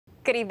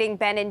Good evening,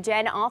 Ben and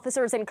Jen.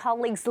 Officers and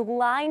colleagues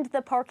lined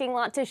the parking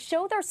lot to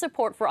show their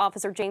support for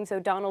Officer James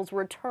O'Donnell's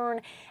return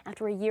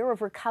after a year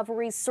of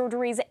recovery,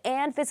 surgeries,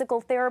 and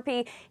physical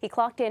therapy. He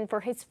clocked in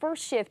for his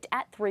first shift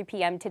at 3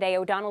 p.m. today.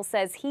 O'Donnell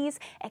says he's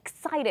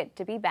excited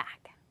to be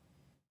back.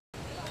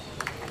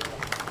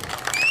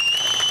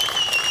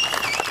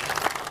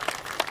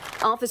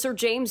 Officer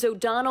James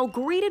O'Donnell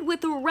greeted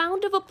with a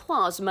round of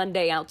applause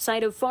Monday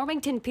outside of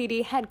Farmington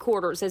PD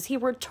headquarters as he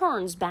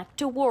returns back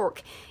to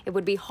work. It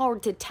would be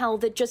hard to tell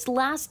that just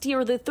last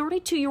year the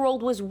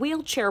 32-year-old was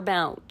wheelchair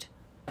bound.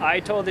 I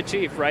told the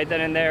chief right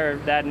then and there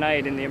that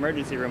night in the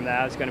emergency room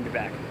that I was going to be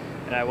back,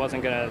 and I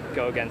wasn't going to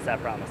go against that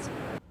promise.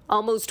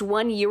 Almost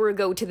 1 year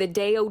ago to the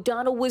day,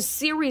 O'Donnell was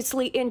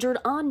seriously injured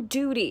on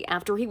duty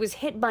after he was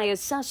hit by a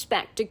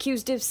suspect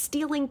accused of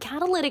stealing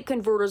catalytic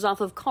converters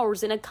off of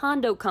cars in a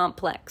condo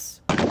complex.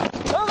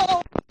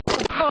 Hello.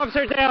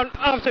 Officer down,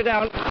 officer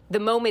down. The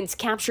moments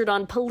captured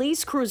on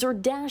police cruiser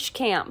dash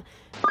cam.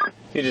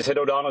 He just hit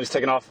O'Donnell, he's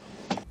taking off.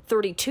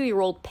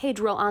 32-year-old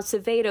Pedro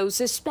Acevedo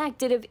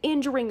suspected of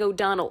injuring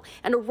O'Donnell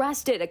and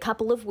arrested a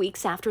couple of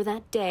weeks after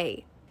that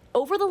day.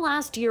 Over the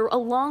last year, a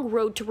long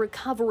road to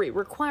recovery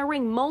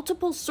requiring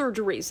multiple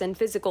surgeries and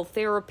physical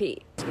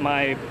therapy.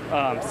 My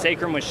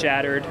sacrum was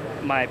shattered,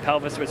 my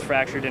pelvis was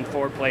fractured in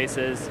 4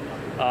 places,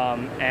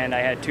 and I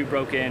had 2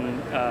 broken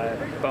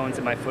bones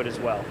in my foot as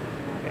well.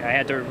 I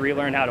had to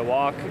relearn how to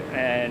walk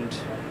and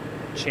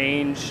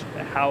change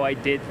how I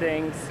did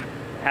things.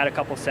 Had a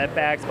couple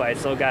setbacks, but I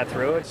still got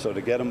through it. So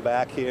to get him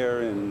back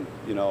here and,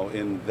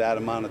 in that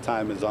amount of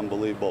time is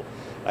unbelievable.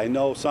 I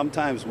know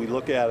sometimes we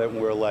look at it and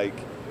we're like,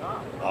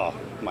 oh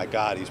my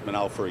God, he's been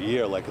out for a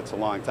year, like it's a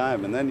long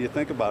time. And then you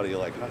think about it, you're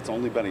like, oh, it's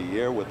only been a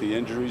year with the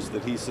injuries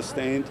that he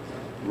sustained.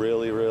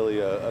 Really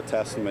a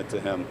testament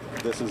to him.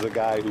 This is a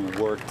guy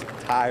who worked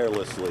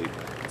tirelessly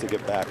to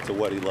get back to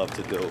what he loved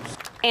to do.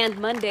 And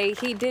Monday,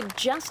 he did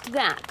just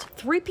that.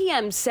 3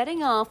 p.m.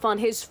 setting off on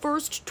his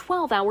first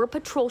 12-hour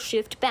patrol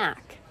shift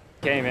back.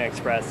 Can't even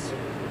express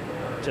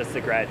just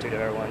the gratitude of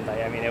everyone.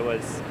 I mean, it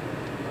was,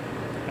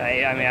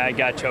 I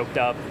got choked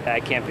up. I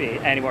can't be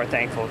any more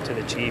thankful to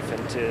the chief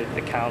and to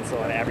the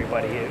council and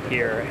everybody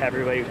here,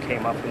 everybody who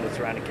came up from the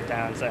surrounding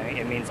towns.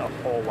 It means a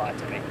whole lot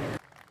to me.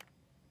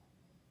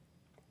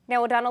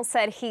 Now, O'Donnell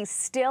said he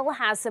still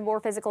has some more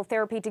physical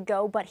therapy to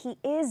go, but he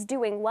is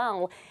doing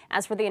well.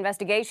 As for the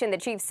investigation, the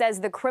chief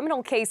says the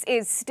criminal case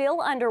is still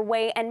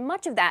underway, and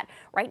much of that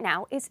right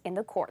now is in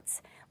the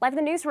courts. Live in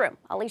the newsroom,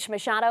 Alicia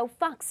Machado,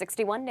 Fox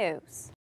 61 News.